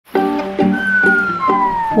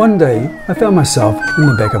One day, I found myself in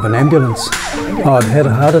the back of an ambulance. I'd had a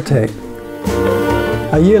heart attack.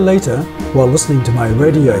 A year later, while listening to my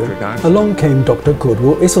radio, along came Dr.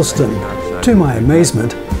 Goodwill Esselstyn. To my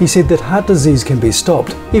amazement, he said that heart disease can be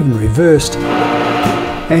stopped, even reversed.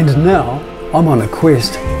 And now, I'm on a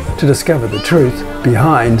quest to discover the truth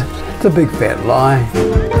behind the big fat lie.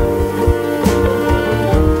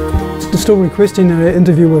 Still requesting an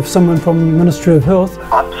interview with someone from the Ministry of Health.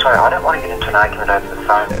 I'm sorry, I don't want to get into an argument over the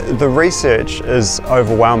phone. The research is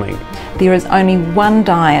overwhelming. There is only one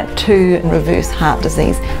diet to reverse heart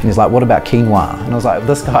disease. And he's like, what about quinoa? And I was like,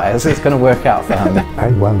 this guy, it's going to work out for him.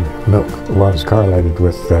 A1 milk was correlated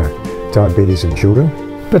with diabetes in children.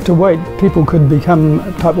 But to wait, people could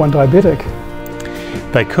become type 1 diabetic.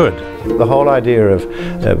 They could. The whole idea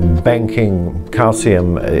of banking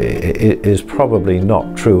calcium is probably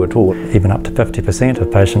not true at all. Even up to 50%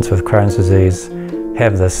 of patients with Crohn's disease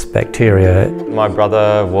have this bacteria. My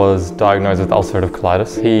brother was diagnosed with ulcerative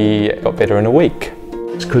colitis. He got better in a week.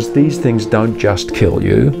 It's because these things don't just kill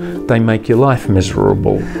you, they make your life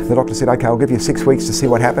miserable. The doctor said, okay, I'll give you 6 weeks to see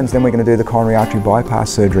what happens, then we're going to do the coronary artery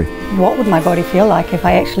bypass surgery. What would my body feel like if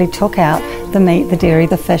I actually took out the meat, the dairy,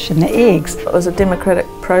 the fish and the eggs? It was a democratic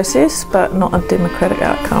process, but not a democratic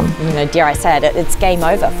outcome. You know, dare I say it, it's game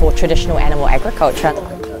over for traditional animal agriculture.